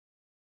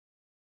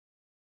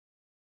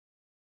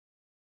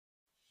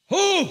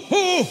Ho,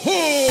 ho,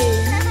 ho!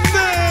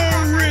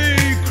 Merry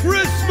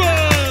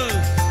Christmas!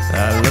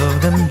 I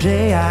love them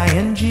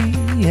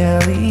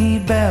Jingle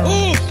bells.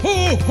 Ho,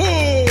 ho, ho!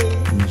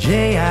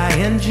 Jingle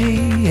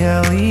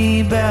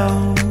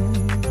bells.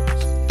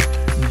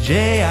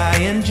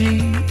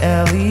 Jinglebells.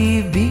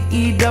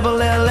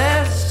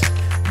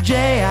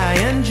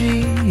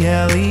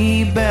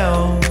 Jingle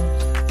bells.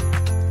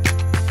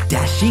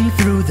 Dashing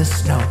through the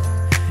snow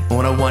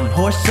on a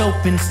one-horse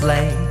open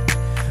sleigh.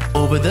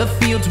 Over the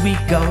fields we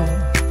go,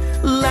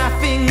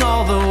 laughing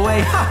all the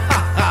way. Ha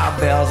ha ha,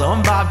 bells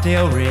on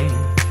bobtail ring,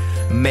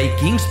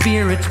 making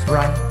spirits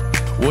bright.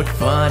 What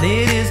fun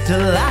it is to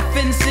laugh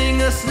and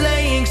sing a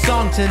sleighing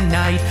song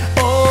tonight.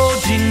 Oh,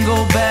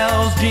 jingle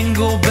bells,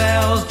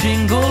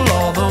 jingle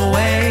all the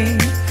way.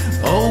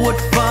 Oh, what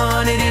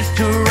fun it is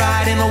to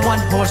ride in a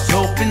one-horse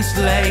open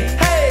sleigh.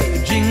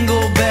 Hey,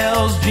 jingle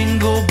bells,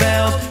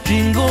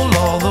 jingle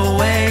all the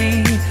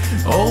way.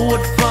 Oh,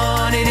 what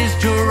fun it is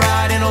to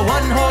ride in a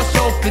one-horse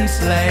open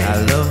sleigh. I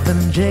love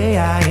them Jingle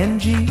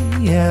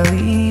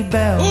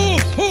bells. Ho,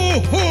 ho,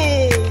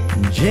 ho!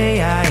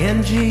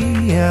 Jingle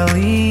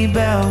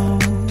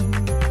bells.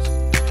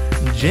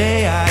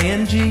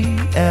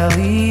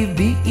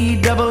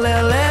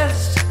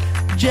 Jinglebells.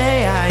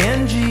 Jingle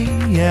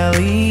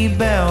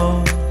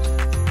bells.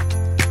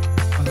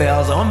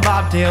 Bells on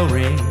bobtail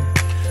ring,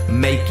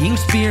 making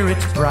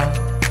spirits bright.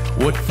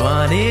 What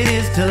fun it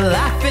is to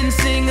laugh and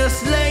sing a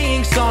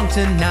sleighing song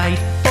tonight.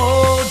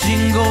 Oh,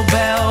 jingle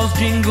bells,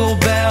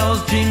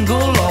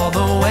 jingle all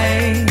the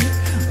way.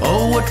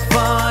 Oh, what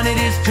fun it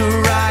is to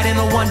ride in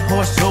a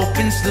one-horse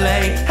open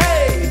sleigh.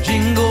 Hey,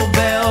 jingle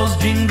bells,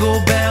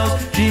 jingle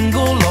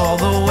all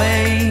the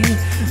way.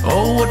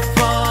 Oh, what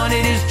fun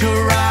it is to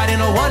ride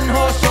in a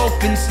one-horse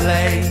open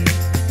sleigh.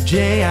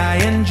 Jingle